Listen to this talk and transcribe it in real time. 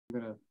I'm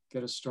going to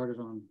get us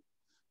started on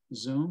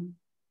Zoom.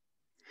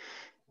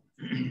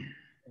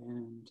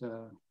 And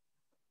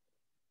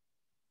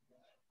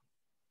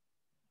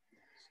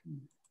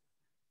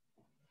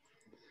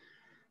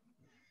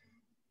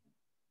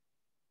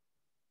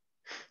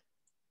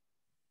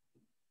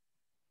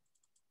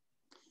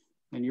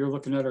you're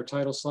looking at our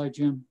title slide,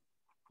 Jim?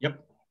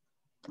 Yep.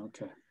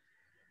 Okay.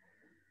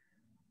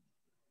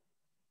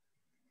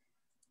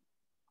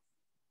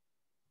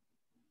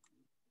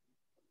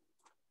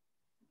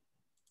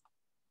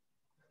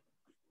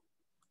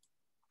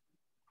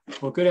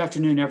 Well, good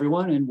afternoon,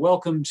 everyone, and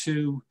welcome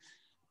to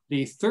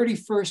the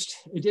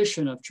 31st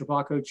edition of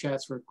Chebacco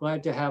Chats. We're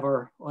glad to have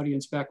our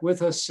audience back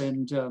with us,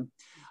 and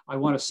I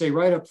want to say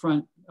right up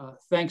front,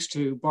 thanks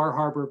to Bar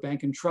Harbor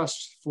Bank and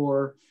Trust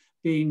for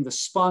being the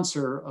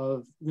sponsor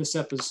of this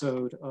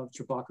episode of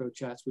Chebacco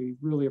Chats. We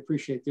really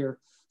appreciate their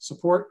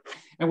support,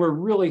 and we're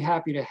really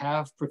happy to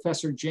have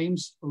Professor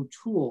James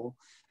O'Toole,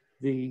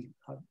 the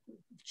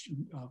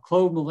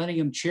Clough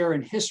Millennium Chair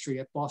in History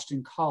at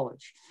Boston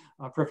College.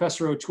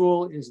 Professor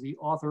O'Toole is the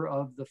author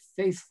of The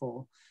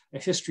Faithful, A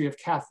History of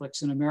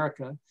Catholics in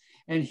America,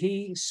 and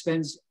he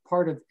spends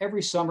part of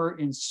every summer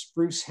in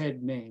Spruce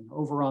Head, Maine,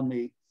 over on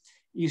the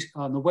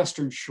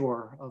western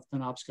shore of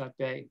Penobscot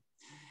Bay.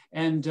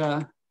 And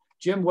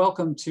Jim,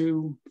 welcome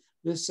to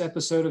this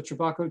episode of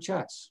Chebacco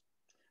Chats.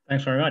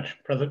 Thanks very much.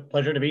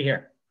 Pleasure to be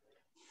here.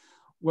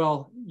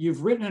 Well,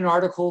 you've written an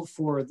article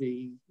for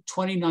the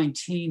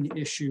 2019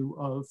 issue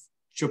of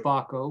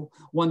Chebacco,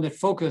 one that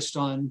focused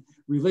on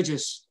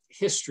religious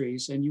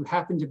histories, and you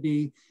happen to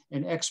be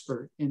an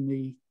expert in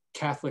the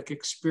Catholic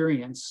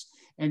experience.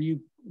 And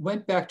you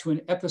went back to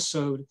an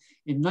episode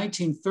in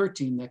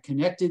 1913 that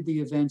connected the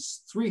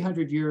events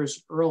 300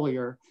 years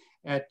earlier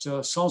at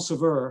Saint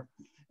Sauveur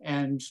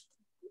and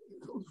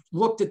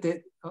looked at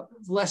the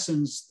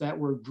lessons that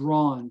were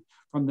drawn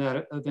from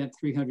that event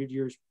 300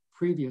 years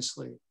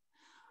previously.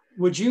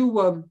 Would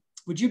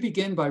you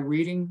begin by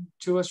reading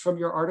to us from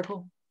your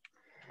article?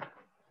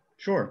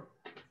 Sure.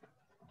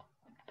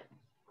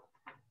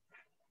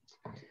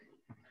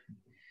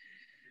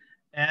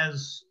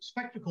 As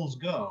spectacles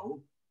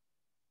go,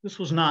 this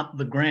was not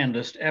the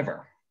grandest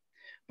ever,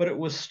 but it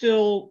was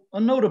still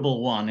a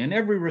notable one in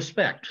every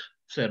respect,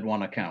 said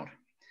one account.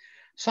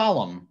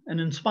 Solemn and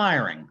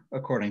inspiring,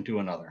 according to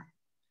another.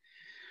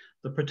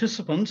 The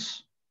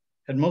participants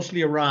had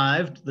mostly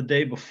arrived the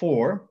day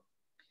before,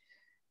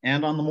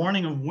 and on the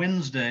morning of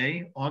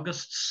Wednesday,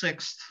 August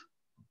 6th,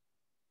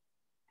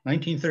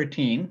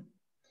 1913,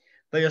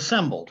 they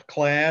assembled,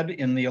 clad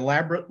in the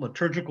elaborate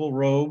liturgical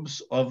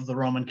robes of the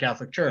Roman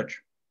Catholic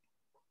Church.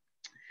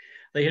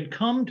 They had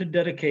come to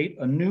dedicate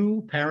a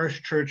new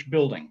parish church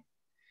building,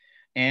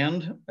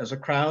 and as a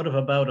crowd of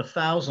about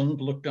 1,000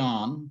 looked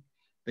on,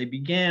 they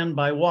began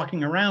by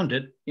walking around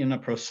it in a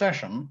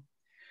procession,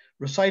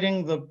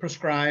 reciting the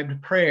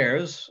prescribed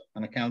prayers,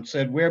 an account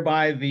said,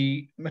 whereby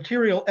the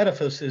material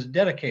edifice is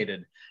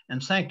dedicated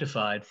and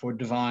sanctified for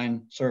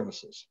divine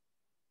services.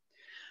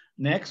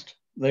 Next,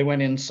 they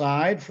went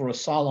inside for a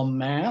solemn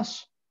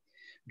mass,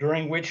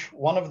 during which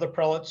one of the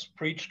prelates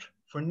preached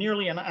for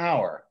nearly an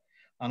hour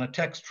on a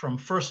text from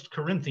 1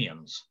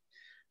 Corinthians,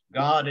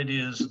 God it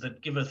is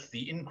that giveth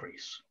the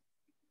increase.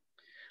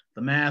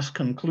 The mass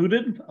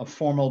concluded, a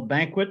formal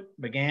banquet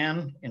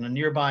began in a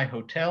nearby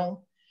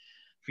hotel,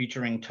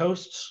 featuring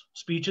toasts,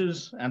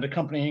 speeches, and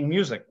accompanying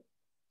music.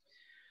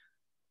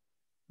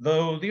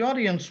 Though the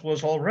audience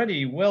was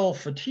already well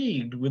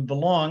fatigued with the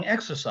long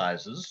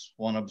exercises,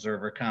 one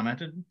observer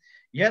commented,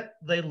 yet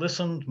they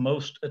listened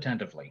most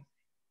attentively.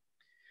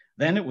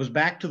 Then it was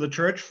back to the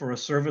church for a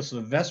service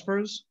of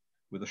Vespers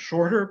with a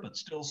shorter but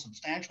still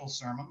substantial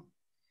sermon.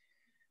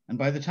 And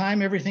by the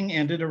time everything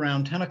ended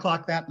around 10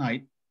 o'clock that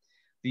night,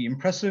 the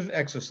impressive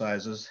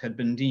exercises had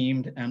been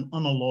deemed an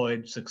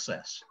unalloyed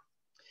success.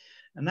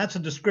 And that's a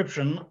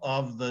description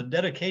of the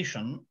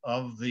dedication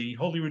of the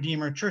Holy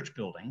Redeemer Church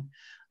building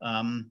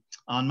on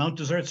Mount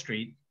Desert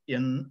Street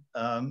in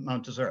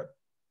Mount Desert.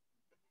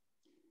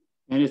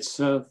 And its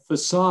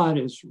facade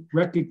is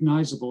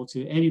recognizable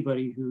to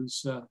anybody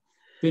who's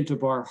been to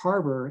Bar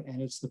Harbor,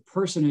 and it's the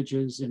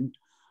personages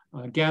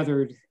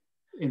gathered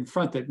in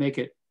front that make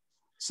it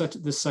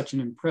such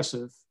an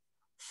impressive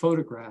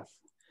photograph.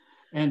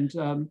 And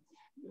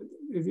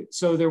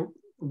so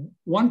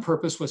one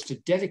purpose was to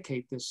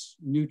dedicate this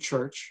new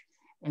church,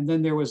 and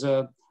then there was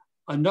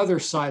another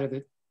side of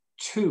it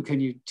too. Can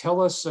you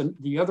tell us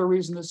the other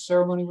reason this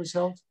ceremony was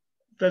held?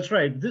 That's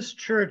right. This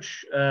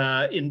church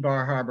in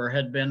Bar Harbor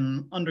had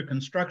been under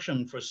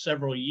construction for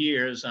several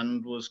years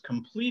and was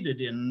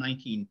completed in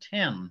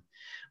 1910,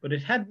 but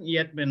it hadn't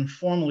yet been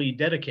formally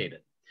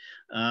dedicated.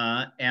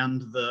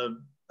 And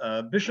the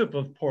Bishop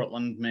of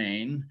Portland,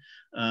 Maine,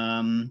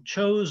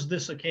 chose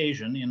this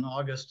occasion in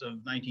August of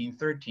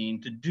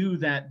 1913 to do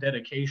that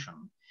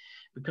dedication,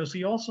 because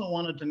he also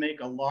wanted to make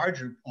a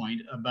larger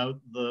point about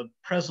the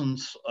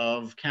presence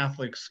of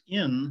Catholics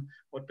in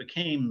what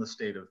became the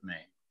state of Maine.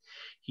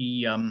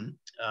 He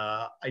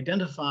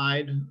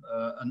identified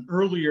the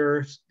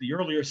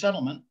earlier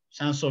settlement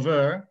Saint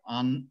Sauveur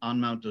on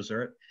Mount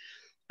Desert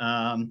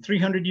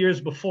 300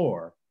 years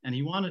before. And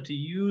he wanted to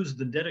use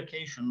the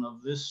dedication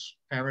of this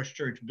parish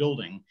church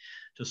building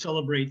to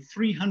celebrate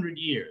 300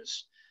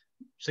 years,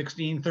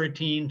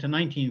 1613 to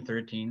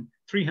 1913,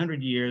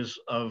 300 years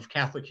of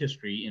Catholic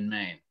history in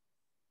Maine.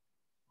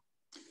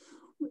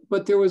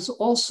 But there was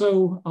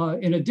also,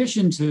 in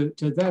addition to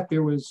that,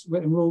 there was,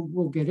 and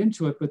we'll get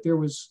into it, but there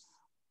was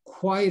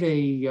quite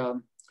a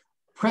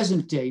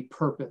present day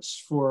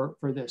purpose for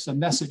this, a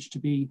message to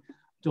be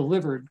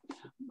delivered.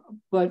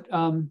 But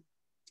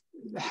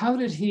how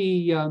did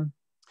he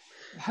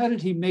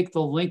make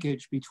the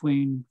linkage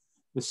between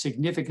the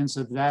significance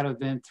of that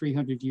event,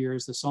 300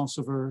 years, the Saint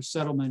Sauveur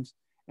settlement,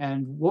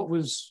 and what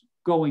was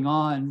going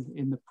on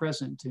in the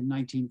present in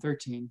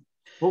 1913?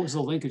 What was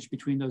the linkage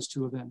between those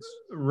two events?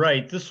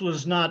 Right. This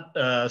was not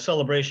a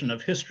celebration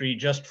of history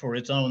just for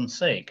its own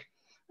sake.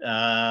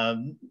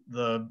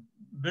 The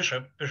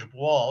Bishop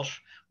Walsh,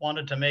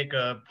 wanted to make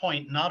a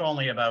point not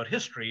only about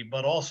history,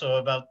 but also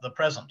about the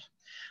present.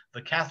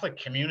 The Catholic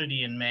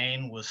community in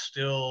Maine was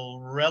still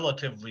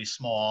relatively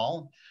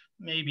small.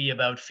 Maybe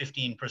about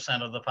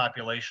 15% of the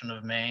population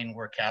of Maine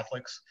were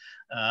Catholics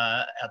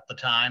at the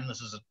time.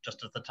 This is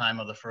just at the time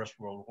of the First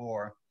World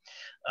War.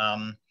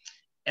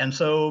 And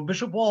so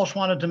Bishop Walsh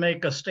wanted to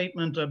make a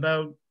statement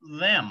about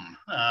them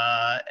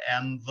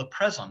and the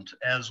present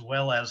as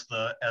well as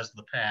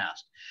the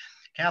past.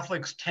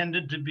 Catholics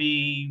tended to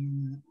be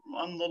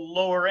on the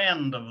lower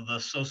end of the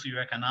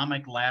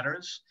socioeconomic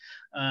ladders,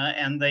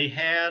 and they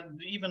had,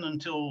 even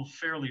until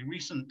fairly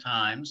recent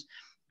times,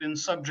 been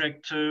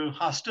subject to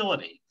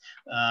hostility,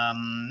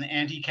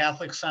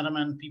 anti-Catholic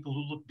sentiment, people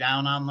who looked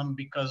down on them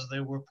because they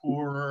were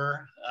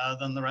poorer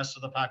than the rest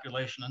of the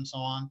population and so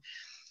on.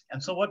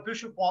 And so what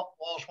Bishop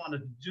Walsh wanted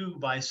to do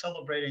by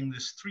celebrating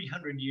this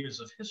 300 years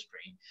of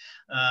history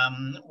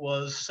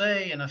was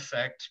say, in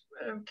effect,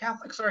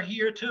 Catholics are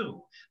here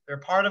too. They're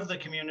part of the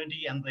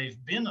community, and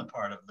they've been a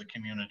part of the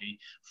community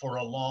for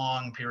a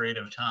long period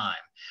of time.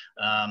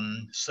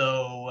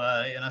 So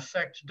in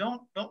effect,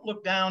 don't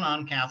look down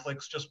on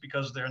Catholics just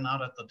because they're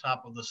not at the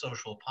top of the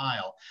social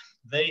pile.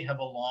 They have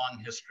a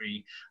long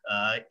history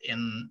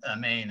in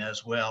Maine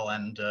as well,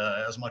 and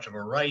as much of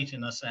a right,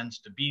 in a sense,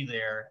 to be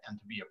there and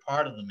to be a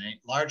part of the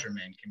larger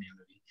Maine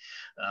community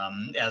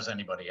as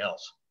anybody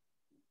else.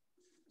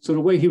 So the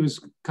way he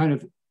was kind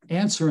of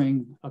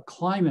answering a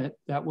climate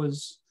that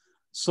was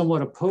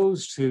somewhat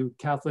opposed to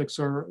Catholics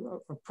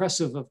or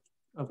oppressive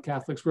of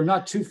Catholics, we're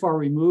not too far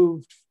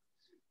removed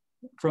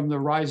from the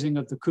rising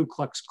of the Ku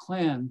Klux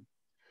Klan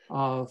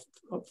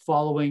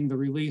following the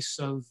release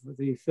of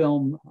the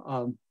film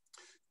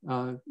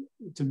to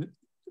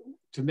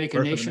make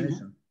a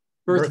nation.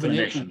 Birth of a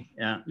Nation.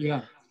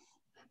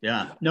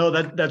 Yeah. No,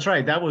 that's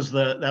right. That was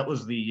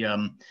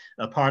the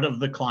a part of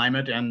the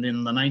climate, and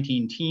in the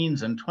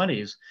 19-teens and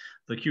 20s,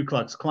 the Ku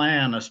Klux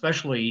Klan,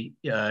 especially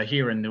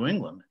here in New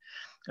England,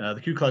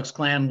 the Ku Klux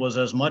Klan was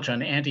as much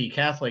an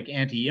anti-Catholic,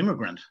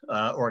 anti-immigrant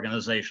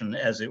organization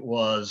as it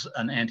was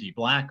an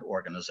anti-Black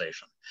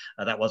organization.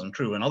 That wasn't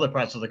true in other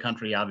parts of the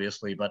country,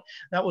 obviously, but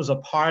that was a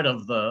part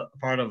of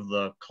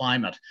the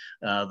climate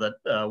that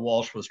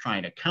Walsh was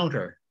trying to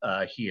counter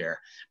here.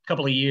 A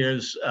couple of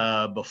years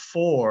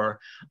before,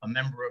 a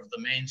member of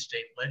the Maine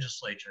state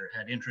legislature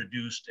had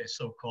introduced a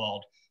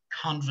so-called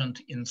convent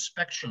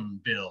inspection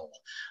bill.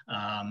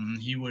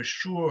 He was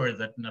sure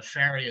that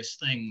nefarious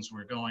things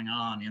were going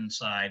on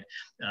inside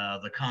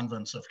the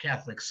convents of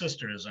Catholic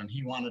sisters, and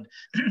he wanted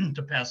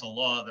to pass a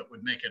law that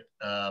would make it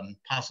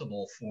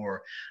possible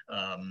for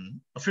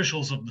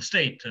officials of the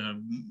state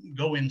to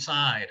go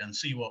inside and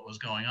see what was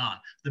going on.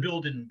 The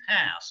bill didn't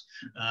pass,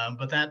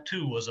 but that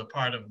too was a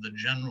part of the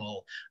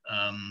general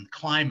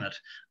climate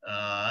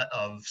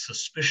of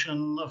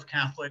suspicion of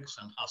Catholics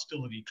and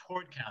hostility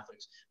toward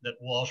Catholics that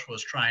Walsh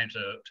was trying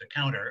to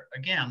counter,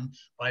 again,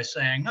 by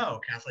saying,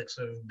 no, Catholics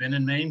have been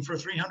in Maine for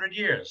 300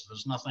 years.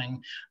 There's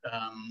nothing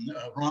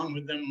wrong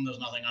with them. There's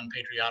nothing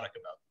unpatriotic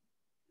about them.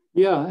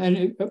 Yeah,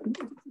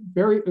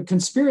 and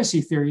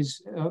conspiracy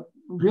theories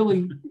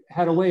really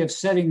had a way of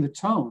setting the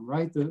tone,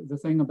 right? The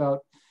thing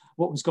about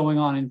what was going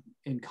on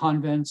in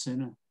convents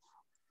and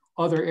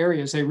other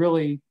areas, they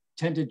really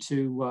tended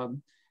to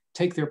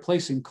take their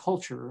place in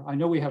culture. I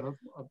know we have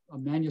a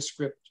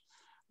manuscript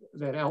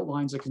that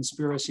outlines a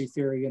conspiracy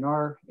theory in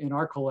our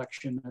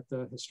collection at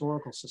the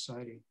Historical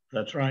Society.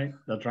 That's right.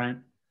 That's right.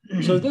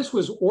 So this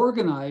was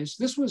organized.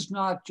 This was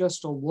not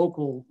just a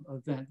local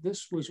event.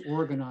 This was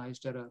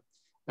organized at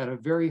a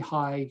very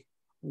high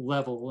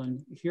level.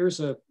 And here's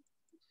a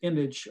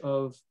image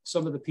of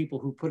some of the people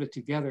who put it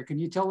together. Can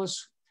you tell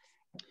us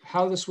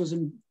how this was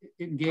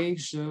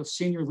engaged,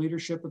 senior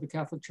leadership of the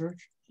Catholic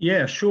Church?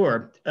 Yeah,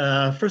 sure.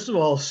 First of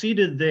all,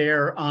 seated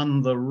there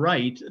on the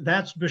right,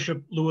 that's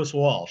Bishop Lewis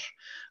Walsh,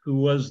 who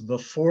was the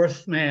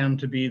fourth man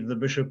to be the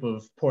Bishop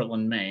of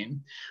Portland,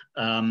 Maine.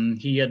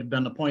 He had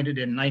been appointed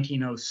in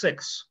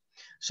 1906.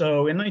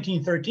 So in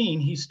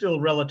 1913, he's still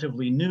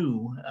relatively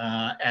new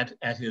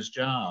at his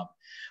job.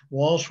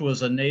 Walsh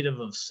was a native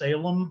of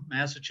Salem,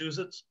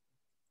 Massachusetts.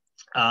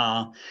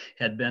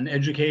 had been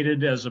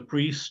educated as a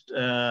priest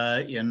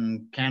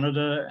in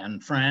Canada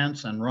and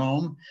France and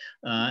Rome,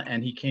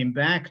 and he came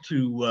back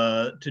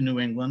to New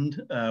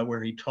England,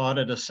 where he taught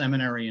at a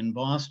seminary in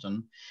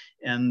Boston,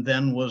 and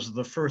then was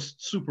the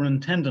first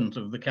superintendent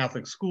of the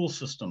Catholic school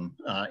system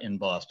in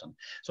Boston.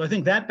 So I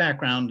think that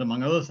background,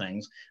 among other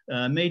things,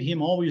 made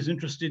him always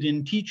interested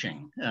in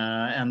teaching,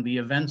 and the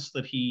events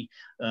that he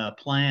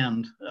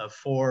planned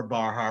for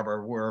Bar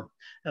Harbor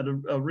had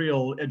a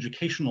real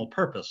educational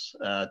purpose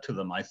to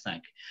them, I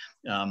think.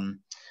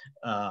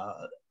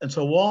 And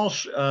so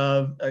Walsh,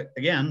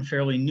 again,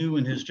 fairly new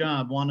in his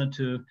job, wanted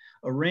to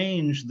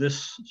arrange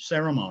this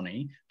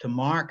ceremony to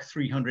mark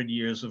 300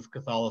 years of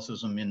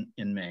Catholicism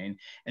in Maine.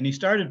 And he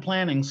started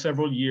planning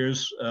several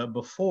years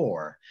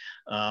before,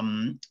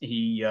 so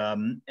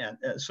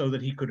that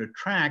he could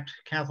attract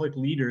Catholic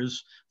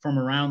leaders from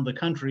around the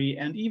country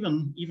and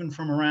even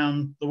from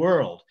around the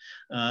world.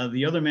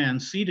 The other man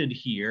seated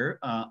here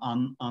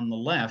on the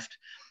left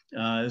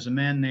is a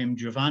man named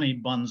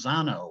Giovanni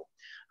Bonzano,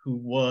 who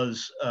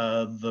was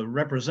the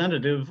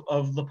representative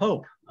of the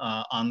Pope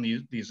on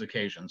these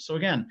occasions. So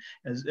again,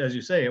 as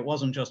you say, it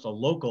wasn't just a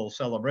local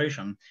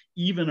celebration.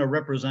 Even a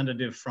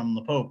representative from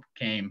the Pope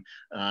came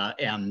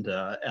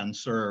and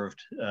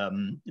served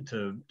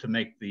to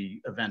make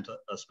the event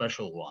a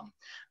special one.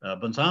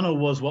 Bonzano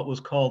was what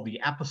was called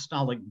the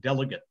apostolic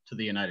delegate to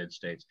the United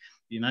States.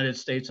 The United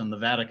States and the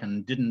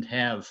Vatican didn't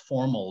have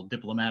formal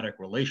diplomatic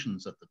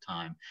relations at the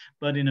time,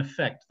 but in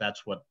effect,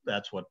 that's what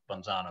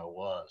Bonzano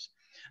was.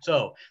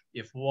 So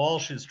if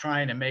Walsh is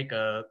trying to make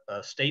a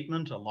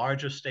statement, a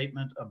larger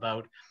statement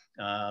about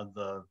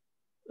the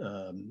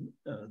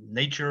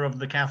nature of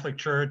the Catholic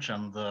Church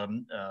and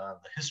the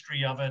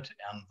history of it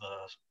and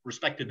the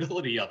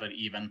respectability of it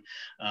even,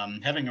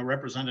 having a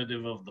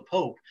representative of the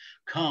Pope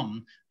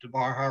come to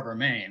Bar Harbor,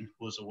 Maine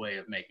was a way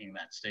of making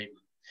that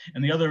statement.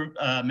 And the other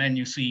men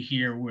you see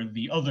here were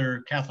the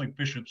other Catholic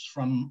bishops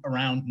from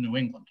around New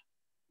England.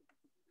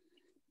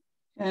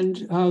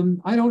 And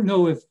I don't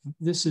know if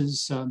this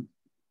is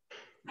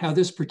how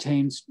this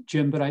pertains,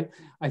 Jim, but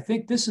I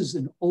think this is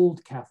an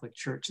old Catholic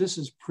church. This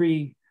is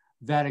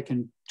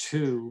pre-Vatican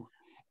II.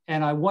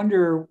 And I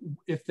wonder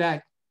if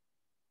that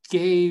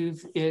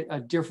gave it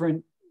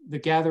the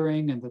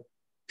gathering and the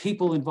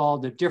people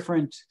involved, a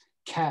different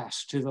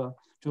cast to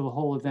the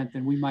whole event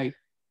than we might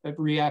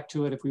react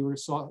to it if we were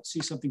to see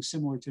something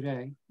similar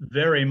today.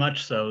 Very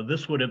much so.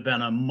 This would have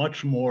been a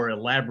much more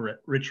elaborate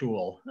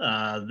ritual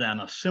than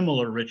a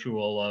similar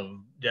ritual of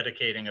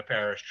dedicating a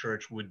parish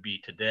church would be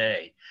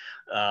today.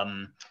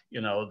 The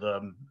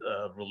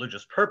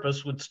religious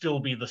purpose would still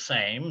be the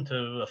same,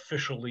 to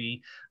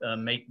officially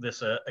make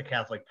this a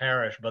Catholic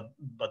parish, but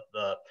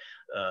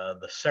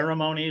the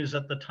ceremonies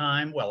at the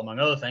time, well, among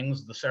other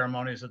things, the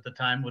ceremonies at the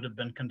time would have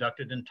been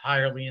conducted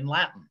entirely in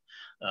Latin.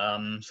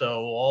 So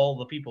all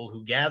the people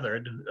who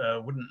gathered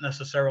wouldn't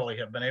necessarily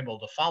have been able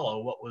to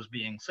follow what was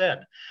being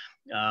said.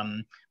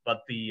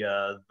 But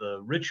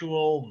the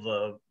ritual,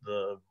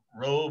 the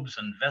robes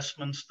and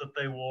vestments that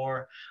they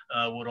wore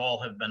would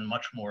all have been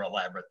much more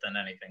elaborate than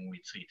anything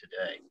we'd see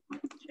today.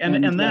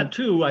 And that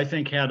too, I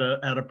think, had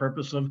a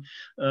purpose of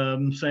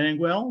saying,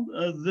 well,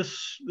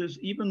 this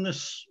even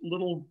this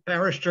little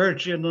parish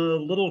church in a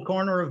little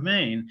corner of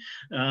Maine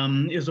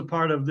is a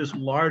part of this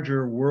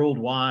larger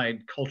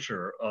worldwide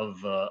culture of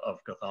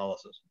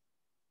Catholicism.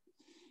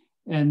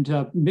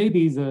 And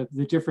maybe the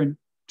different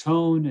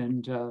tone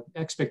and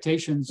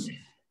expectations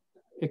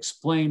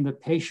explain the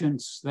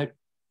patience that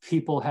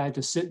people had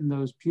to sit in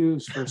those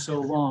pews for so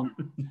long.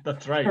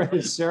 That's right. For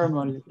this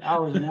ceremony,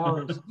 hours and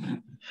hours.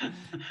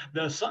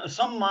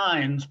 Some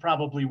minds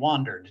probably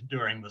wandered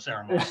during the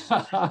ceremony.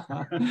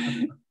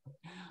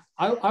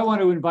 I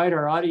want to invite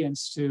our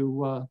audience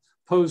to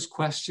pose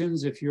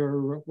questions. If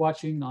you're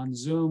watching on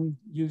Zoom,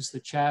 use the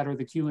chat or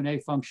the Q&A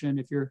function.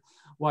 If you're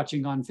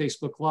watching on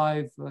Facebook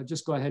Live,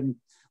 just go ahead and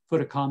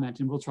put a comment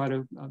and we'll try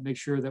to make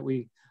sure that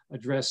we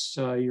address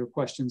your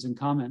questions and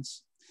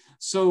comments.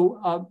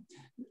 So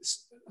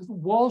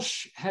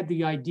Walsh had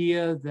the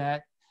idea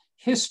that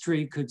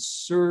history could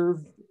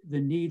serve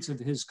the needs of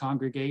his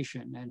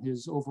congregation and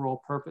his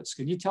overall purpose.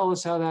 Can you tell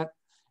us how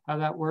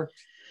that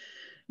worked?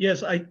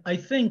 Yes, I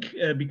think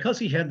because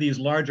he had these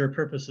larger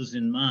purposes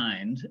in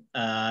mind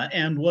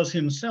and was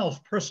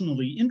himself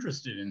personally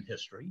interested in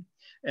history,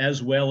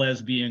 as well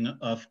as being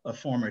a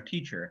former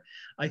teacher,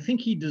 I think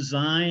he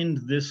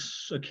designed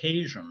this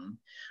occasion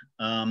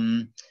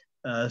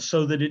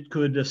so that it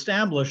could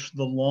establish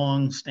the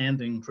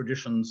long-standing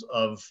traditions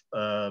of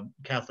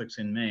Catholics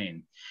in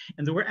Maine.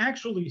 And there were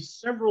actually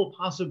several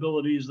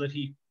possibilities that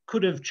he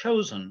could have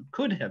chosen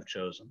to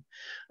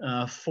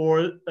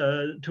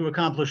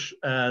accomplish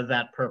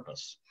that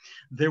purpose.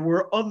 There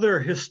were other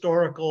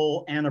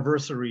historical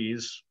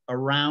anniversaries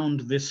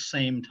around this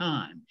same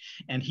time,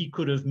 and he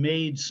could have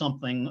made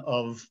something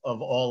of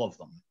all of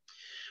them.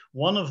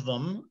 One of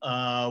them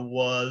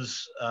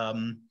was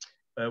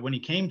when he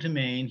came to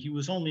Maine, he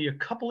was only a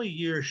couple of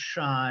years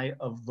shy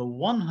of the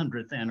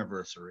 100th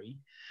anniversary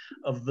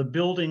of the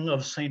building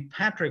of St.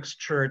 Patrick's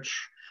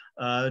Church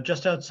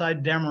just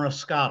outside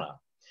Damariscotta.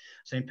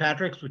 St.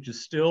 Patrick's, which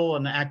is still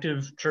an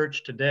active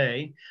church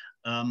today,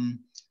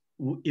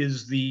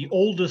 is the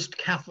oldest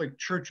Catholic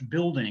church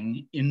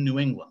building in New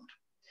England.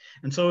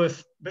 And so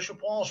if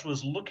Bishop Walsh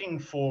was looking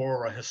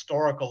for a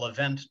historical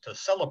event to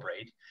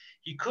celebrate,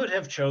 he could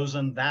have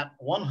chosen that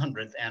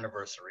 100th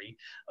anniversary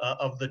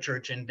of the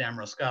church in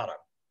Damariscotta.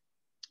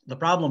 The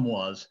problem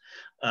was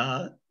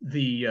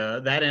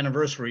that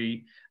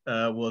anniversary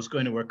was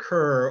going to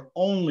occur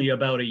only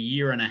about a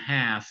year and a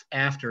half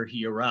after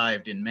he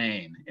arrived in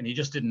Maine, and he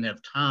just didn't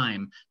have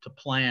time to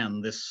plan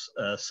this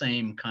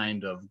same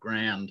kind of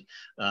grand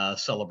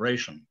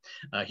celebration.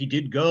 He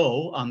did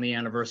go on the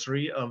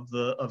anniversary of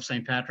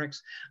St.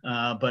 Patrick's,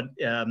 but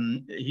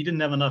he didn't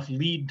have enough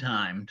lead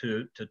time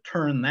to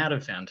turn that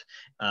event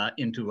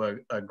into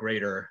a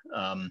greater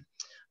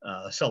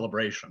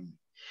celebration.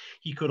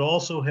 He could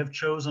also have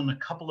chosen a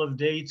couple of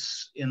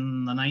dates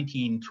in the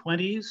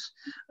 1920s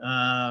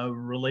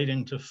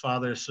relating to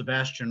Father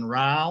Sebastian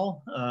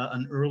Rao,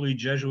 an early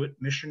Jesuit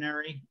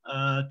missionary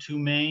to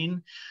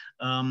Maine.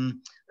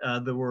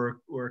 There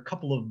were a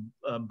couple of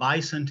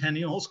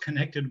bicentennials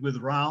connected with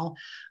Rao,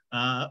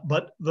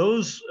 but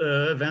those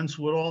events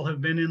would all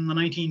have been in the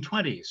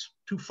 1920s.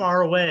 Too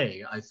far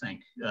away, I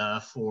think,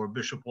 for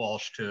Bishop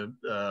Walsh to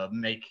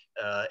make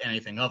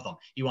anything of them.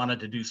 He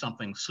wanted to do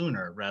something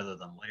sooner rather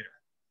than later.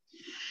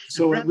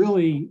 So it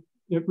really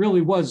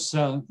was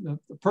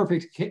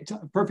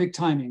perfect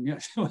timing.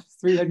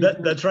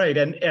 That's right,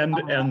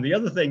 and the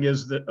other thing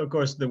is that, of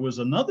course, there was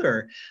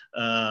another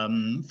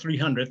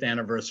 300th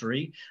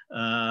anniversary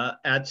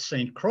at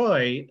St.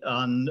 Croix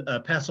on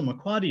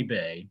Passamaquoddy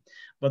Bay,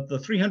 but the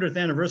 300th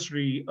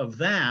anniversary of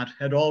that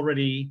had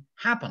already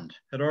happened,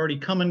 had already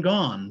come and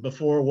gone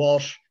before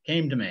Walsh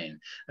came to Maine.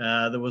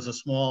 There was a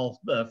small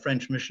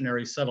French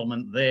missionary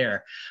settlement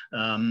there.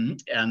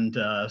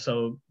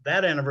 So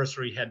that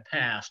anniversary had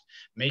passed,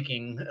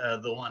 making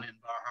the one in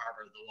Bar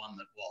Harbor the one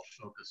that Walsh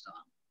focused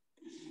on.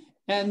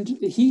 And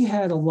he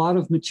had a lot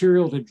of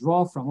material to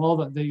draw from. All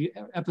the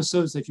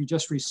episodes that you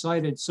just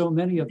recited, so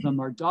many of them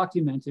are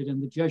documented in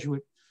the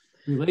Jesuit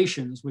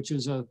Relations, which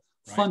is a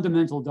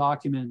fundamental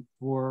document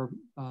for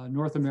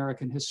North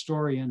American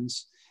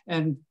historians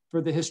and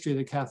for the history of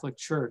the Catholic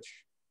Church.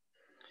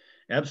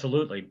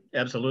 Absolutely,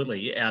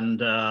 absolutely.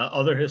 And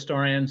other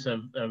historians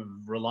have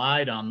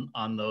relied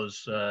on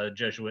those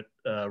Jesuit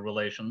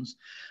relations.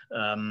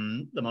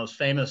 The most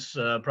famous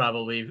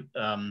probably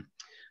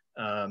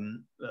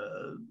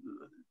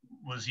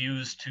was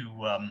used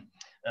to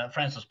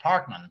Francis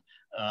Parkman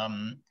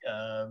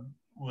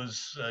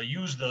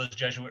used those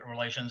Jesuit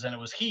relations, and it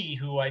was he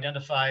who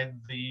identified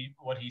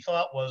what he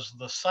thought was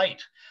the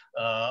site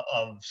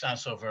of Saint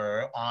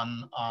Sauveur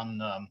on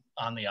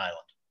the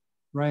island.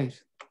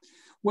 Right.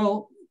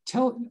 Well,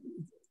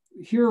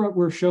 here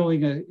we're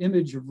showing an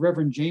image of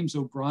Reverend James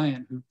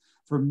O'Brien, who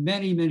for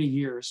many, many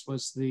years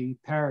was the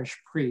parish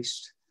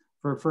priest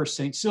for first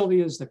St.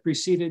 Sylvia's that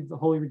preceded the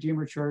Holy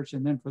Redeemer Church,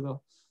 and then for the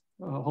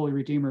Holy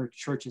Redeemer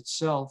Church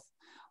itself.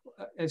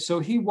 And so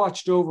he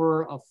watched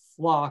over a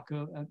flock,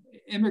 an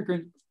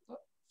immigrant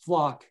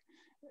flock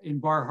in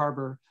Bar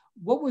Harbor.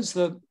 What was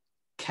the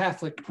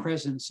Catholic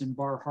presence in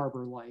Bar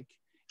Harbor like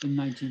in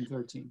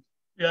 1913?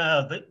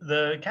 Yeah,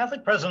 the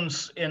Catholic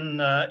presence in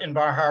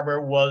Bar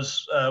Harbor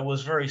was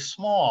very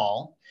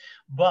small,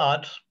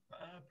 but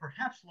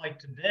perhaps like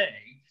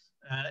today,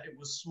 it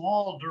was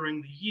small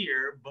during the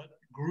year, but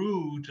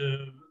grew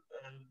to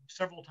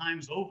several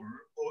times over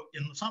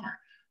in the summer.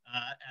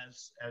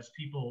 As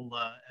people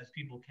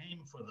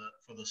came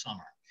for the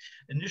summer.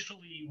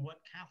 Initially,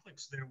 what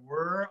Catholics there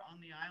were on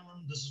the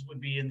island, this would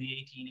be in the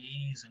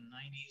 1880s and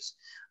 90s,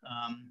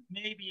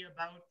 maybe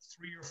about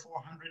 300 or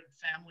 400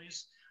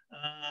 families,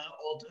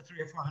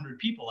 300 or 400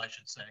 people, I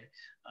should say,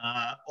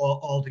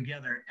 all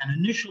together. And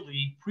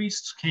initially,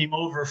 priests came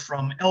over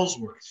from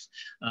Ellsworth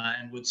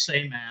and would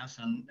say Mass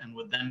and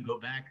would then go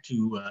back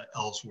to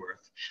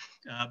Ellsworth.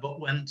 But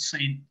when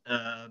St.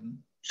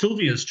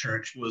 Sylvia's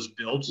church was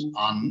built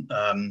on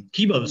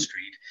Kibo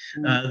Street,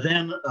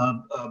 then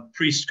a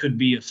priest could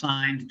be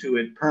assigned to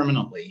it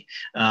permanently.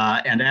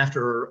 And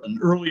after an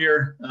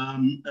earlier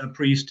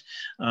priest,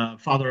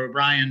 Father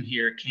O'Brien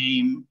here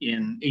came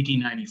in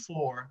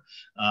 1894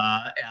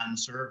 and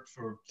served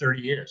for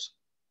 30 years.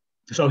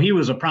 So he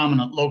was a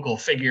prominent local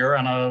figure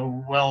and a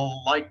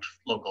well-liked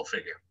local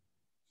figure.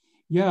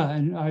 Yeah,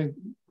 and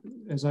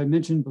as I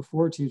mentioned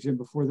before to you, Jim,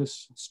 before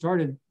this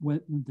started,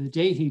 when the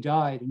day he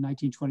died in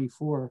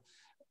 1924,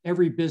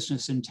 every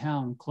business in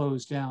town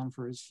closed down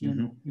for his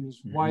funeral. Mm-hmm. He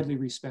was widely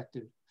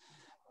respected.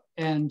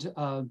 And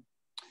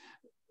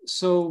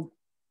so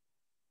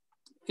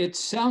it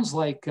sounds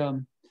like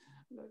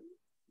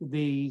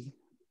the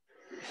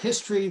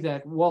history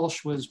that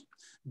Walsh was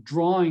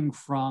drawing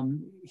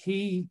from,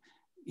 he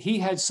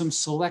had some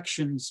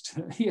selections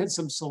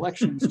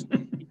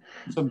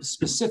some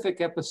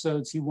specific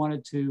episodes he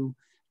wanted to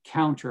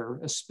counter,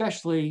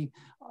 especially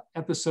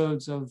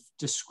episodes of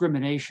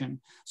discrimination.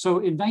 So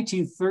in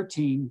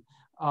 1913,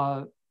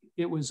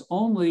 it was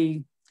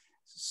only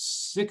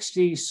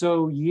 60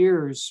 so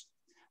years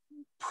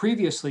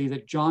previously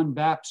that John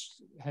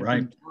Baptist had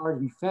Right. been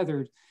tarred and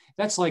feathered.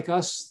 That's like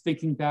us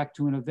thinking back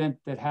to an event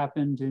that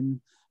happened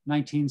in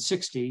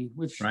 1960,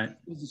 which Right.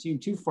 doesn't seem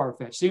too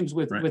far-fetched. Seems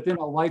Right. within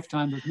a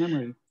lifetime of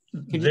memory.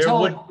 Can you There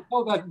would,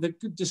 tell about the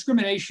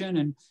discrimination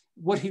and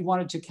what he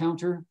wanted to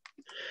counter?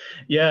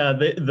 yeah,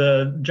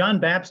 the John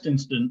Baptist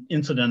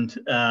incident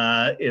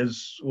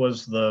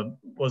was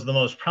the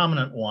most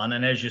prominent one,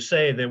 and as you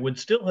say, there would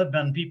still have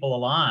been people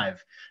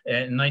alive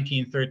in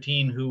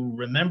 1913 who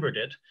remembered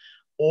it,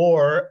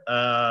 or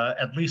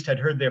at least had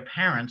heard their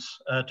parents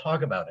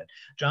talk about it.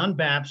 John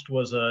Baptist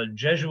was a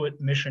Jesuit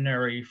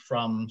missionary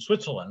from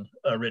Switzerland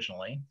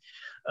originally,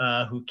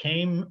 who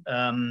came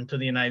to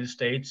the United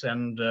States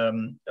and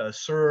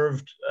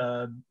served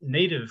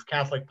native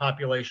Catholic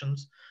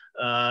populations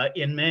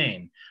in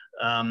Maine.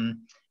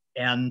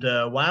 And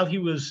while he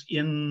was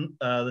in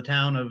the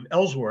town of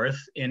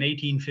Ellsworth in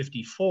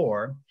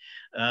 1854,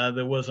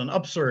 there was an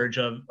upsurge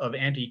of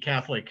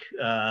anti-Catholic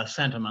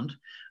sentiment,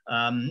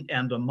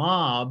 and a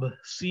mob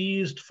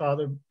seized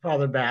Father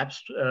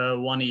Baptist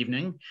one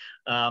evening,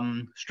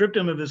 stripped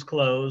him of his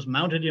clothes,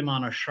 mounted him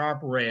on a sharp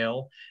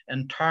rail,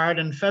 and tarred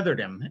and feathered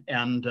him,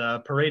 and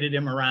paraded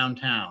him around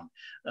town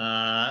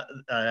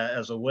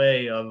as a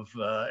way of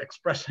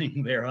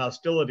expressing their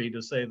hostility,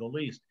 to say the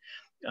least.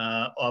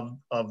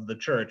 Of the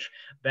church.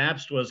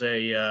 Baptist was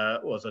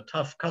a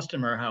tough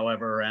customer,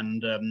 however,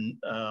 and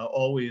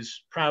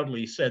always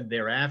proudly said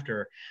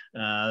thereafter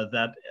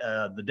that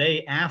the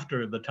day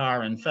after the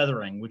tar and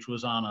feathering, which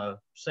was on a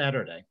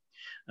Saturday,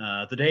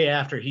 the day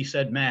after, he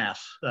said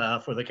Mass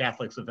for the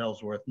Catholics of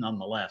Ellsworth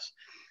nonetheless.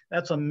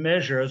 That's a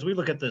measure, as we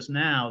look at this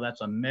now,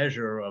 that's a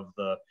measure of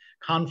the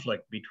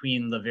conflict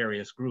between the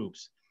various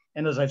groups.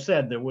 And as I've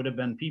said, there would have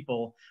been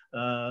people,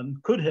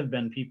 could have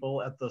been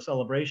people at the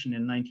celebration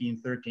in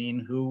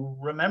 1913 who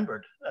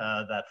remembered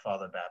that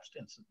Father Baptist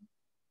incident.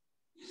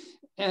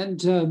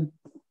 And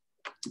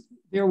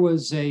there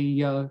was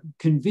a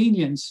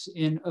convenience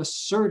in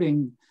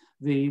asserting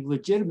the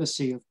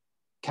legitimacy of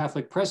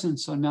Catholic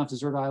presence on Mount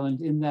Desert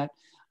Island, in that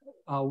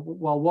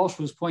while Walsh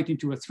was pointing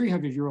to a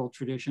 300-year-old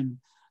tradition,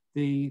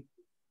 the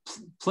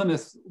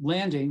Plymouth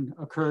landing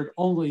occurred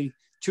only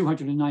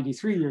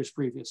 293 years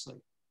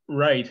previously.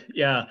 Right,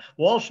 yeah.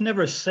 Walsh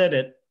never said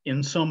it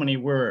in so many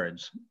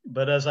words,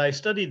 but as I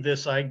studied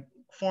this, I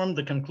formed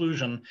the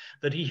conclusion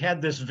that he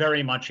had this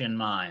very much in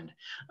mind.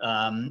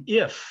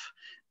 If,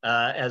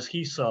 as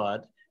he saw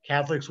it,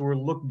 Catholics were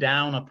looked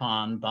down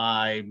upon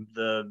by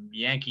the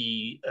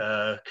Yankee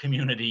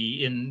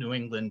community in New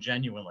England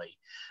generally,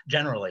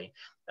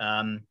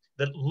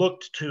 that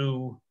looked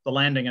to the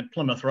landing at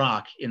Plymouth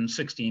Rock in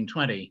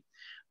 1620,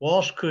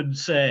 Walsh could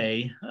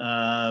say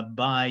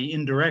by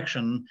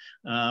indirection,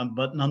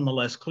 but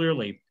nonetheless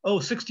clearly, oh,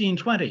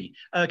 1620,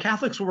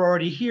 Catholics were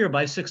already here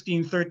by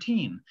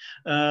 1613.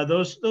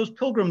 Those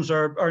pilgrims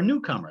are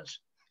newcomers.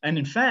 And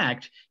in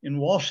fact, in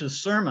Walsh's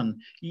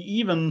sermon, he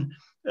even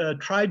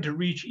tried to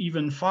reach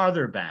even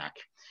farther back.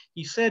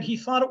 He said he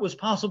thought it was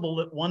possible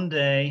that one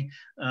day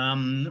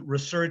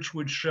research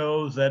would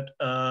show that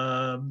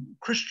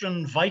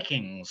Christian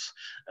Vikings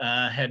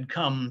had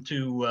come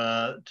to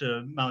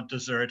Mount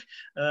Desert,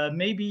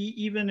 maybe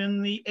even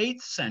in the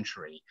 8th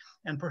century.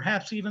 And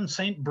perhaps even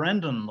St.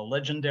 Brendan, the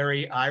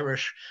legendary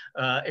Irish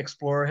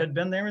explorer, had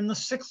been there in the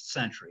 6th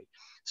century.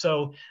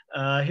 So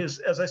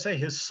as I say,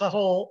 his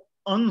subtle,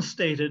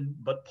 unstated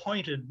but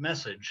pointed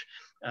message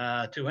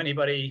to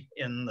anybody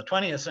in the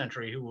 20th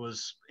century who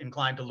was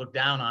inclined to look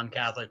down on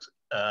Catholics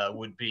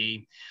would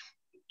be,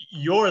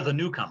 you're the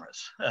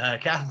newcomers.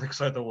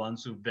 Catholics are the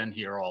ones who've been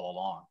here all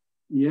along.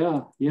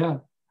 Yeah, yeah.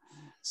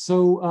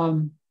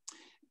 So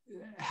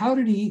how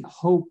did he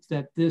hope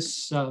that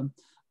this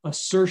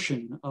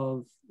assertion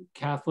of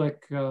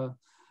Catholic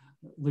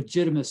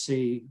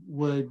legitimacy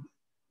would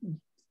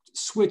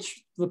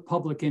switch the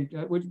public,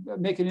 would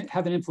make it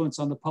have an influence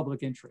on the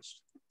public interest?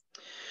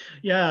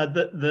 Yeah,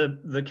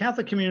 the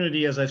Catholic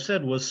community, as I've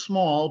said, was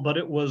small, but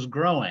it was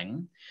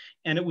growing,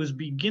 and it was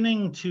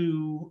beginning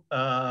to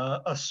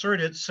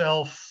assert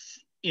itself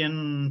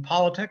in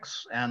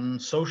politics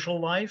and social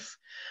life.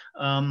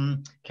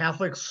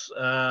 Catholics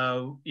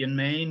in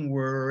Maine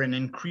were an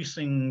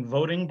increasing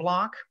voting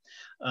bloc,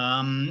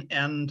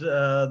 and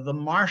the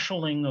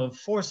marshaling of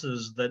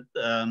forces that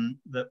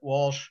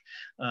Walsh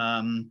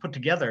put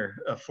together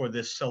for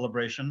this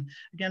celebration,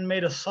 again,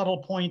 made a subtle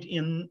point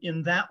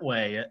in that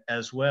way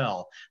as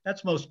well.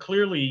 That's most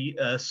clearly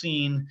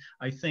seen,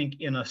 I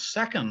think, in a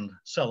second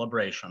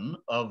celebration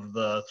of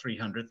the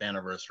 300th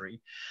anniversary,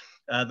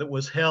 that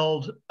was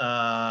held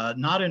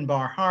not in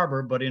Bar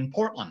Harbor, but in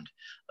Portland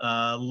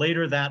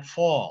later that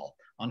fall,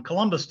 on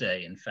Columbus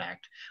Day, in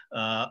fact,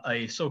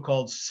 a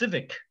so-called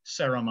civic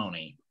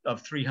ceremony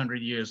of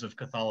 300 years of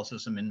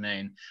Catholicism in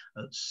Maine.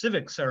 A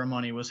civic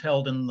ceremony was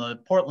held in the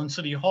Portland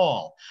City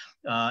Hall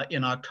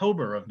in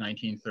October of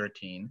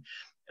 1913.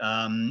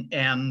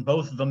 And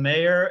both the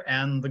mayor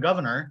and the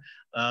governor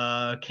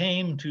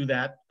came to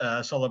that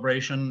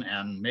celebration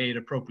and made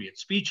appropriate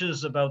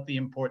speeches about the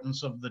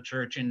importance of the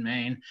church in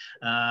Maine,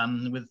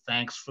 with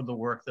thanks for the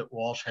work that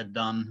Walsh had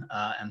done,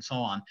 and so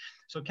on.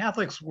 So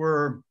Catholics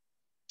were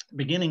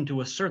beginning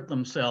to assert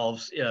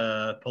themselves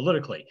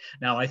politically.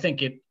 Now, I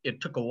think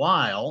it took a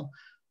while.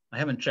 I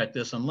haven't checked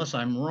this. Unless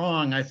I'm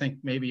wrong, I think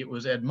maybe it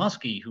was Ed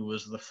Muskie who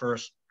was the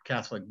first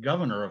Catholic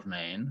governor of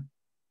Maine.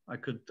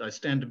 I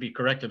stand to be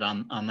corrected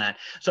on that.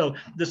 So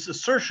this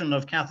assertion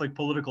of Catholic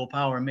political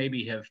power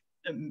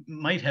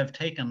might have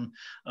taken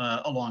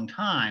a long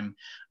time,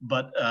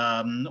 but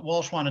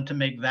Walsh wanted to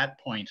make that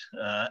point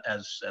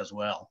as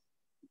well.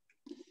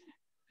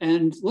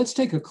 And let's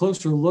take a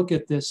closer look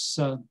at this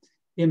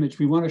image.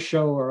 We want to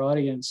show our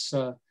audience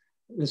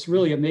this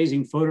really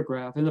amazing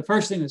photograph. And the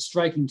first thing that's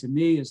striking to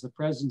me is the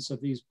presence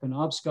of these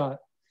Penobscot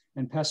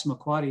and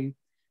Passamaquoddy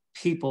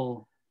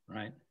people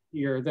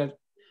here.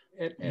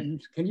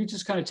 And can you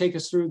just kind of take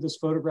us through this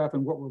photograph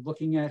and what we're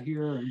looking at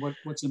here and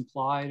what's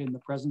implied in the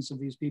presence of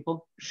these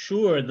people?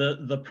 Sure.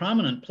 The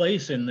prominent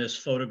place in this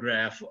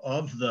photograph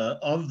of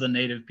the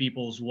native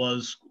peoples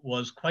was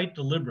quite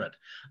deliberate.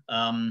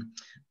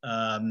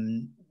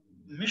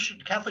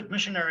 Catholic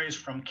missionaries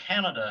from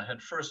Canada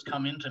had first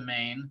come into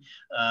Maine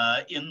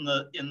in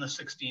the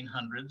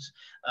 1600s,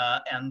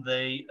 and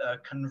they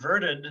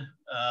converted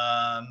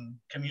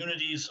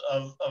communities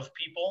of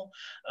people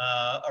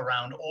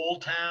around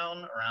Old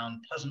Town,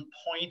 around Pleasant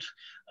Point,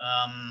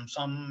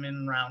 some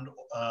in around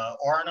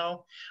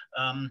Orono.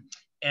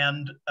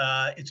 And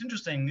it's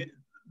interesting,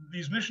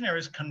 these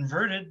missionaries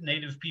converted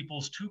native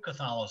peoples to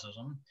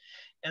Catholicism.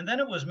 And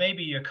then it was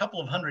maybe a couple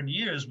of hundred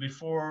years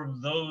before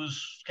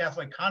those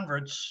Catholic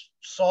converts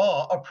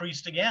saw a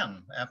priest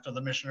again after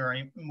the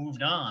missionary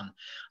moved on.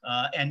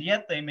 And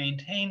yet they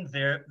maintained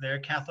their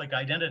Catholic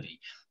identity.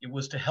 It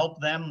was to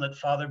help them that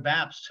Father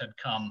Baptist had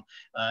come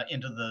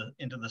into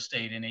the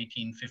state in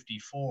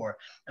 1854.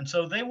 And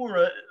so they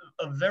were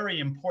a very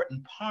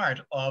important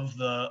part of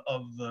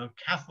the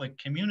Catholic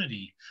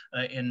community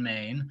in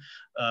Maine,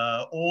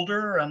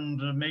 older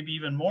and maybe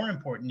even more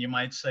important, you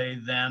might say,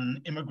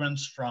 than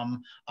immigrants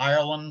from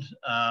Ireland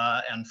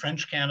and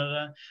French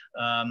Canada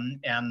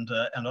and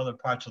other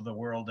parts of the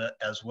world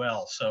as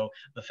well. So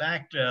the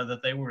fact that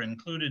they were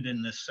included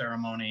in this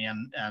ceremony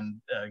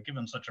and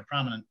given such a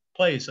prominent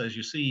place, as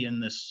you see in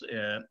this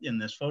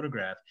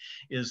photograph,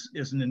 is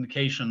an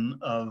indication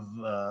of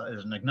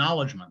is an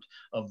acknowledgement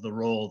of the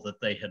role that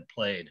they had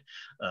played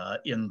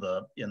in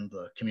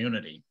the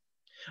community.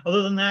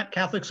 Other than that,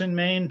 Catholics in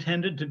Maine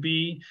tended to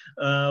be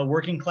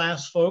working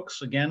class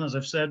folks, again, as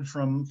I've said,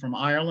 from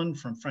Ireland,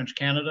 from French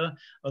Canada,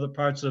 other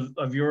parts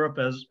of Europe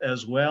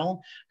as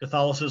well.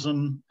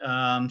 Catholicism,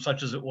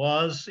 such as it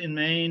was in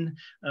Maine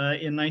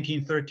in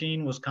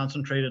 1913, was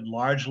concentrated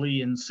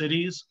largely in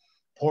cities.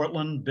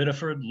 Portland,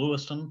 Biddeford,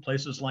 Lewiston,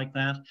 places like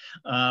that,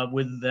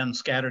 with then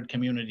scattered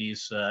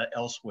communities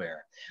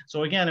elsewhere.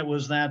 So again, it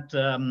was that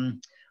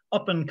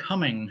up and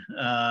coming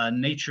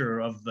nature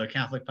of the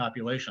Catholic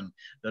population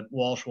that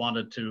Walsh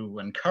wanted to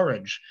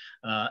encourage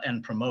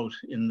and promote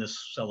in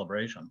this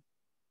celebration.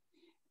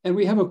 And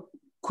we have a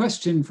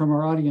question from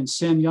our audience.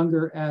 Sam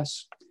Younger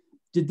asks,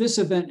 did this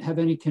event have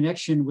any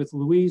connection with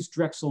Louise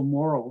Drexel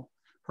Morrill,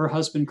 her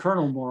husband,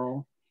 Colonel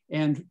Morrill,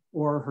 and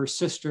or her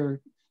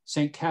sister,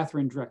 St.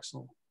 Catherine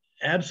Drexel?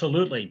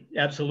 Absolutely,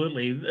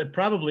 absolutely.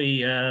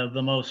 Probably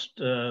the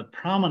most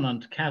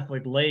prominent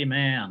Catholic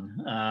layman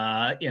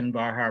in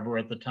Bar Harbor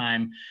at the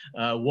time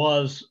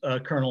was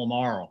Colonel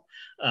Morrill.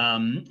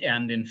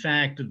 And in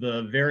fact,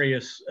 the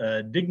various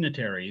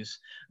dignitaries,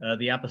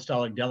 the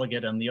apostolic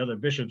delegate and the other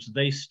bishops,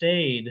 they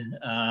stayed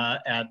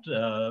at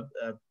the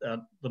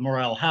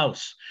Morrill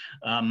house.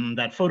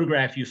 That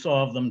photograph you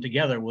saw of them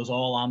together was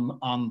all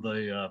on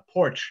the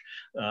porch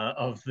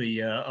of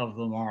the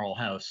Morrill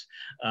house.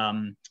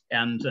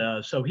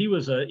 So he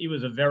was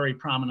a very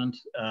prominent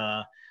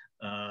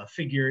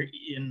figure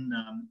in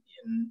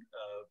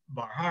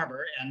Bar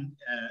Harbor, and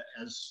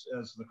as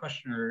the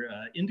questioner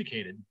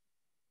indicated,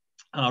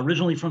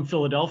 originally from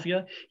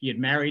Philadelphia, he had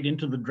married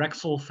into the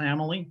Drexel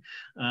family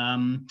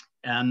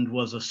and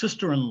was a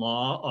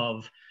sister-in-law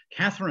of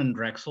Catherine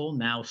Drexel,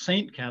 now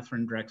Saint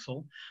Catherine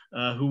Drexel,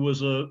 who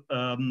was a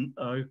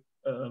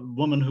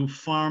woman who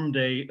formed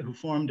a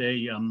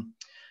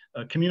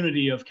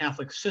community of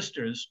Catholic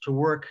sisters to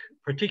work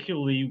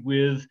particularly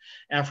with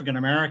African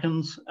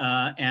Americans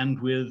and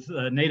with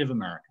Native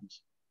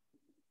Americans.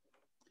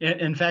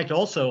 In fact,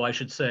 also, I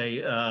should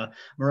say,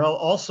 Morrill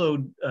also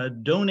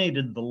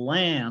donated the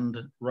land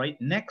right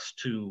next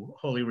to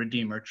Holy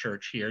Redeemer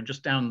Church here,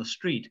 just down the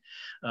street,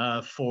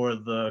 for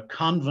the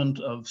convent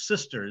of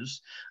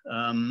sisters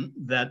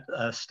that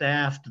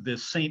staffed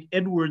this St.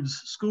 Edward's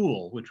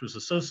School, which was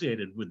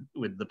associated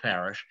with the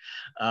parish.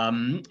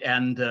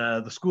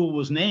 The school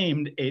was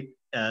named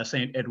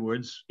St.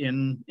 Edward's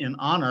in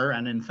honor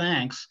and in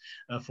thanks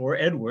for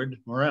Edward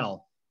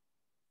Morrill.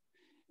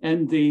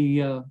 And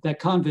that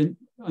convent,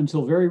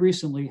 until very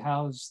recently,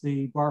 housed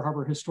the Bar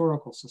Harbor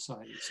Historical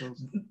Society. So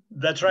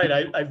that's right.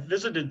 I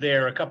visited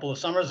there a couple of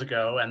summers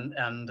ago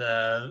and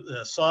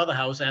saw the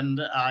house,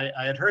 and I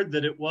had heard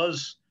that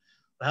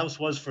the house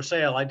was for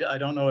sale. I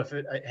don't know if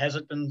it has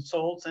it been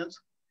sold since.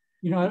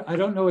 You know, I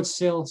don't know its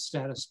sales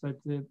status,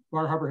 but the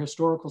Bar Harbor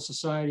Historical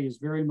Society is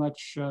very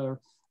much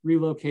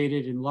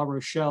relocated in La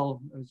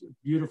Rochelle, a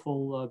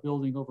beautiful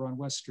building over on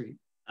West Street.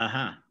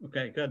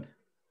 Okay, good.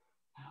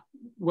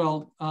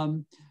 Well,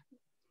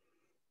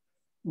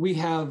 we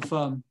have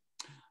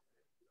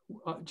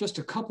just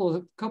a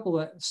couple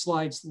of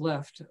slides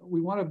left.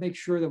 We want to make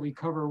sure that we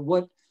cover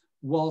what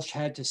Walsh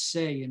had to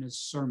say in his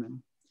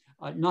sermon.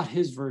 Not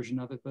his version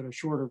of it, but a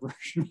shorter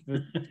version of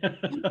it.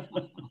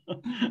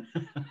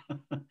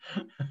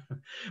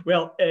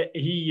 Well,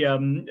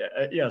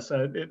 yes,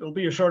 it'll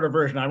be a shorter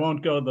version. I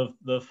won't go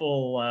the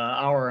full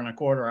hour and a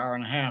quarter, hour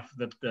and a half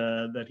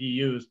that he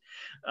used.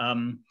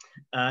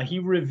 He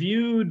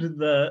reviewed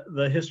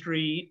the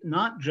history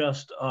not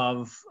just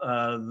of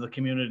the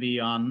community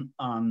on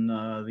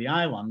the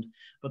island,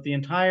 but the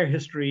entire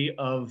history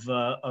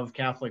of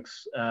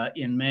Catholics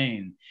in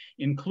Maine,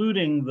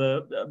 including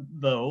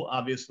though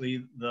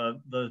obviously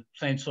the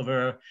Saint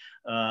Sauveur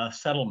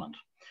settlement,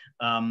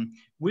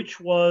 which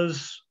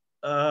was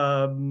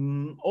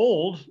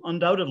old,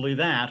 undoubtedly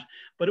that,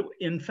 but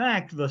in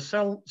fact, the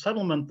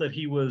settlement that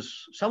he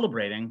was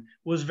celebrating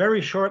was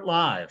very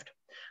short-lived.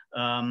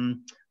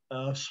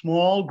 A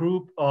small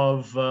group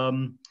of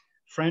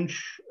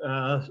French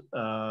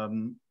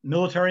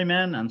military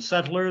men and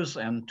settlers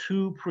and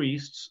 2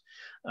 priests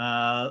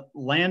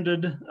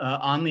landed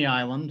on the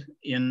island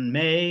in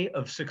May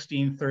of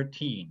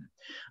 1613.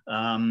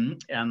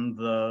 And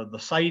the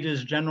site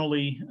is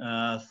generally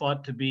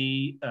thought to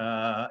be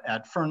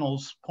at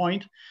Fernall's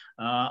Point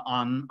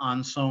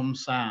on Somme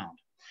Sound.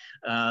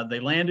 They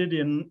landed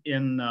in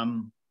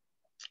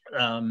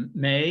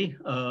May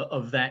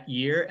of that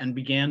year and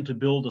began to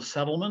build a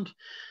settlement.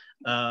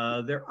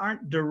 There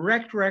aren't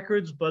direct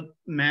records, but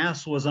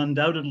Mass was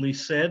undoubtedly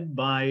said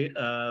by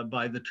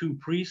the 2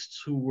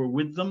 priests who were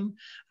with them,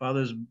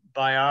 Fathers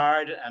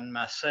Bayard and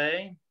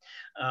Massé.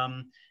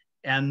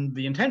 And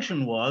the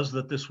intention was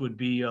that this would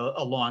be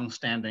a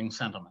long-standing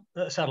settlement.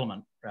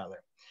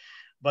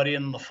 But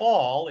in the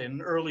fall,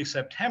 in early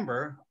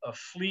September, a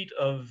fleet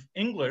of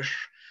English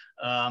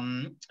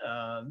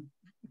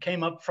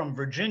came up from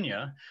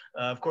Virginia.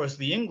 Of course,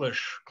 the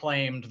English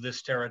claimed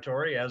this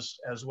territory as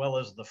well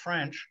as the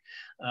French.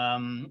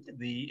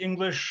 The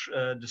English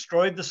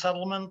destroyed the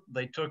settlement.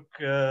 They took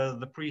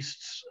the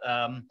priests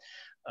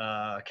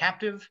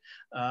captive.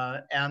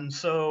 And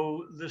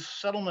so this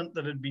settlement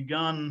that had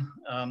begun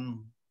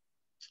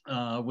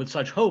with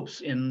such hopes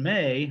in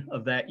May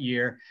of that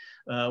year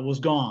was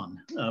gone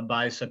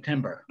by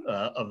September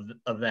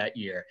of that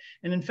year.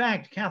 And in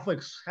fact,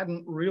 Catholics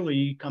hadn't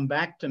really come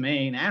back to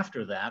Maine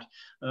after that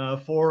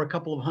for a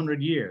couple of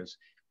hundred years.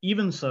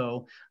 Even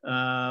so,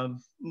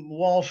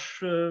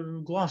 Walsh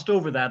glossed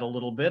over that a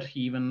little bit.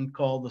 He even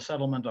called the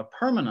settlement a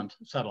permanent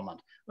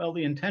settlement. Well,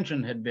 the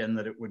intention had been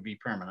that it would be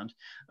permanent,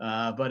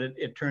 but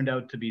it turned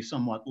out to be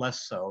somewhat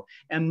less so.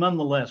 And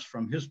nonetheless,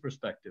 from his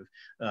perspective,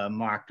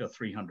 marked a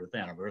 300th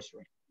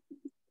anniversary.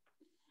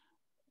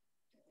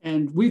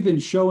 And we've been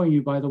showing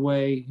you, by the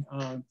way,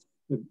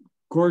 the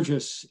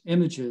gorgeous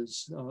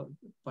images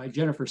by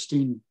Jennifer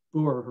Steen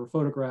Boer, her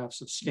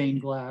photographs of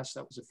stained glass.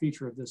 That was a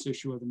feature of this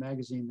issue of the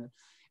magazine.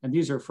 And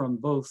these are from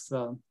both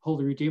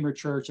Holy Redeemer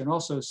Church and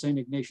also St.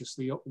 Ignatius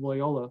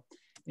Loyola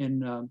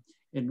in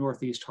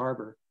Northeast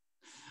Harbor.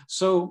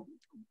 So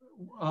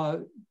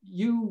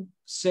you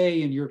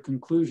say in your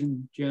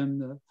conclusion,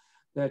 Jim,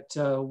 that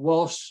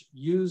Walsh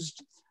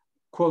used,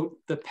 quote,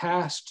 the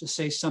past to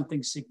say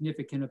something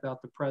significant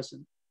about the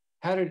present.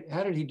 How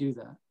did he do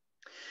that?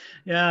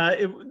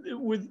 Yeah,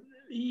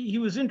 he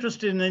was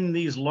interested in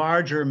these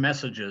larger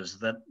messages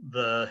that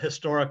the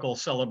historical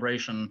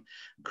celebration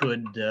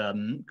could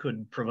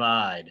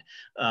provide.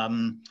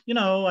 You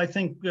know, I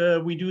think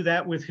we do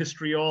that with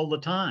history all the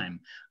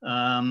time.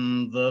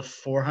 The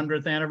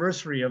 400th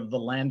anniversary of the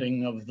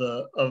landing of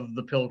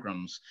the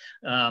Pilgrims.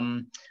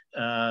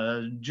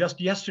 Just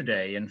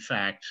yesterday, in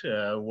fact,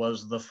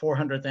 was the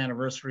 400th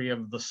anniversary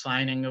of the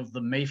signing of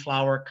the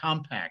Mayflower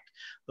Compact,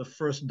 the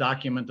first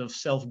document of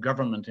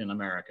self-government in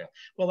America.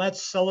 Well,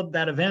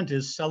 that event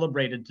is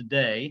celebrated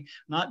today,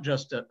 not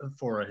just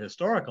for a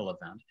historical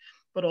event,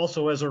 but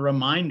also as a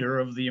reminder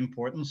of the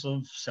importance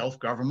of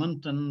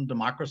self-government and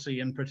democracy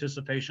and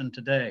participation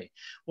today.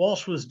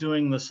 Walsh was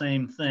doing the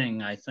same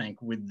thing, I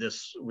think, with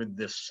this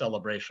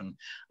celebration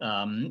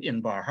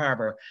in Bar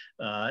Harbor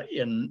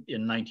in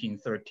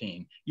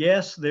 1913.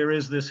 Yes, there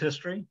is this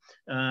history.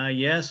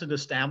 Yes, it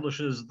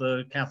establishes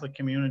the Catholic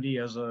community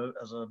as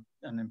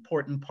an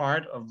important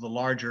part of the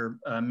larger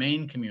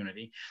Maine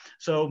community.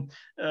 So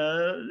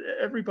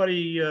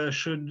everybody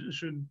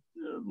should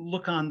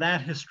look on that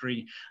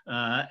history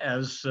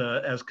as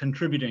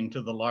contributing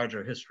to the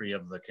larger history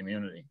of the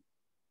community.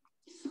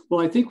 Well,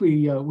 I think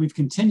we've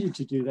continued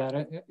to do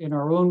that in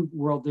our own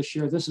world this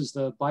year. This is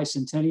the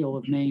bicentennial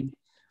of Maine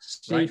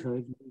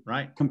statehood.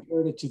 Right.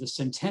 Compared it to the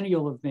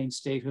centennial of Maine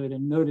statehood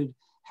and noted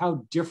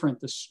how different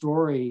the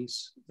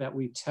stories that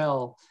we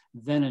tell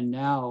then and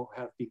now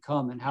have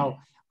become, and how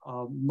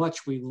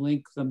much we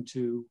link them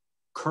to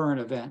current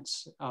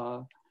events.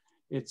 I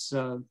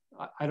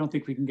don't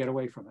think we can get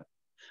away from it.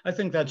 I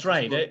think that's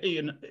right.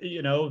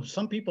 You know,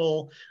 some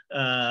people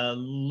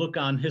look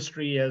on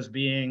history as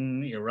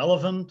being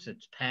irrelevant.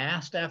 It's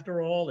past,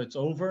 after all. It's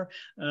over.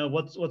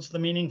 What's the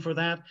meaning for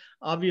that?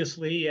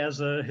 Obviously, as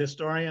a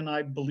historian,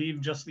 I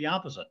believe just the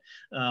opposite.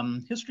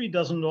 History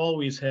doesn't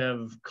always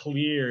have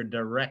clear,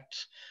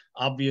 direct,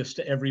 obvious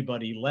to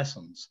everybody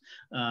lessons.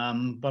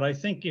 But I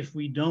think if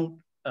we don't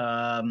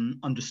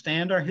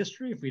understand our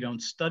history, if we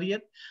don't study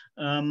it,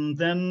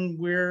 then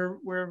we're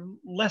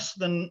less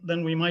than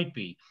we might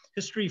be.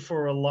 History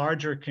for a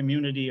larger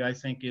community, I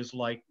think, is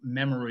like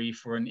memory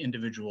for an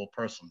individual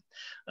person.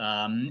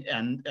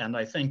 And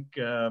I think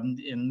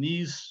in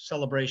these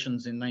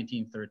celebrations in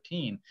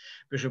 1913,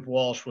 Bishop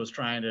Walsh was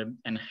trying to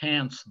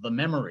enhance the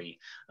memory,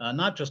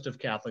 not just of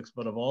Catholics,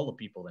 but of all the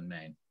people in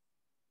Maine.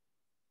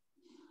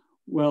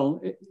 Well,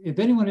 if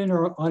anyone in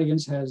our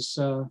audience has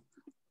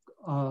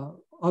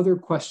other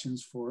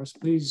questions for us,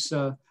 please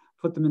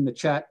put them in the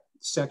chat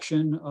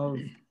section of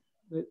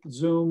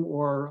Zoom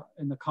or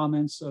in the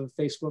comments of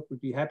Facebook. We'd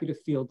be happy to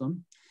field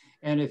them.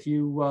 And if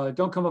you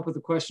don't come up with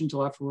a question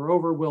until after we're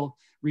over, we'll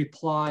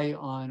reply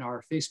on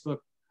our Facebook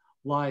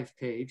Live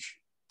page.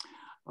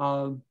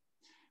 Well,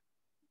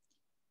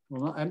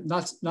 I'm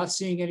not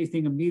seeing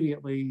anything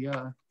immediately.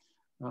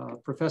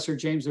 Professor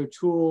James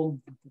O'Toole,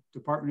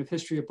 Department of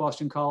History at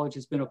Boston College,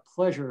 it's been a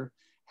pleasure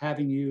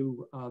having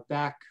you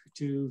back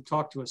to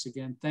talk to us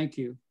again. Thank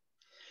you.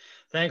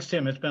 Thanks,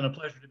 Tim. It's been a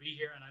pleasure to be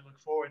here, and I look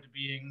forward to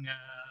being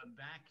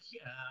back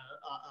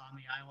on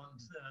the island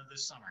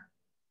this summer.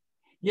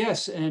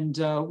 Yes, and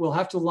we'll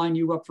have to line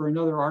you up for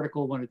another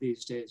article one of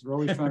these days. We're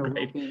always trying to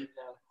rope in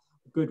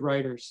good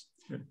writers.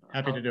 Good.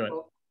 Happy to do it.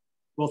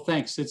 Well,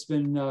 thanks. It's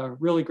been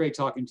really great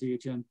talking to you,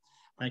 Jim.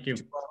 Thank you.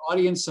 To our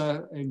audience, I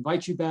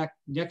invite you back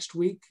next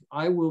week.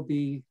 I will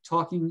be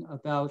talking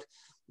about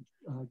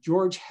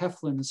George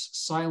Heflin's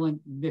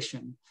Silent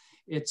Mission.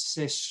 It's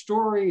a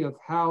story of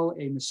how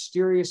a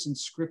mysterious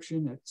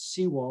inscription at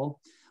Seawall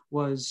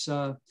was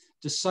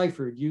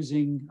deciphered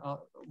using a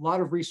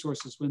lot of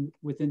resources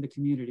within the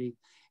community,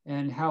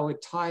 and how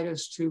it tied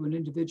us to an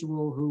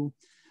individual who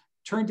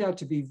turned out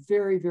to be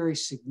very, very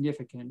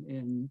significant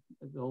in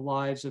the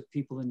lives of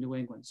people in New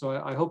England. So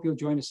I hope you'll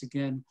join us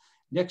again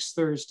next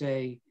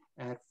Thursday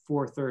at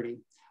 4:30.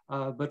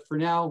 But for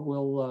now,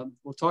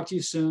 we'll talk to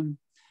you soon.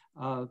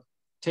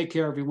 Take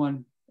care,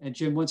 everyone. And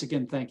Jim, once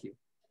again, thank you.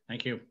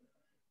 Thank you.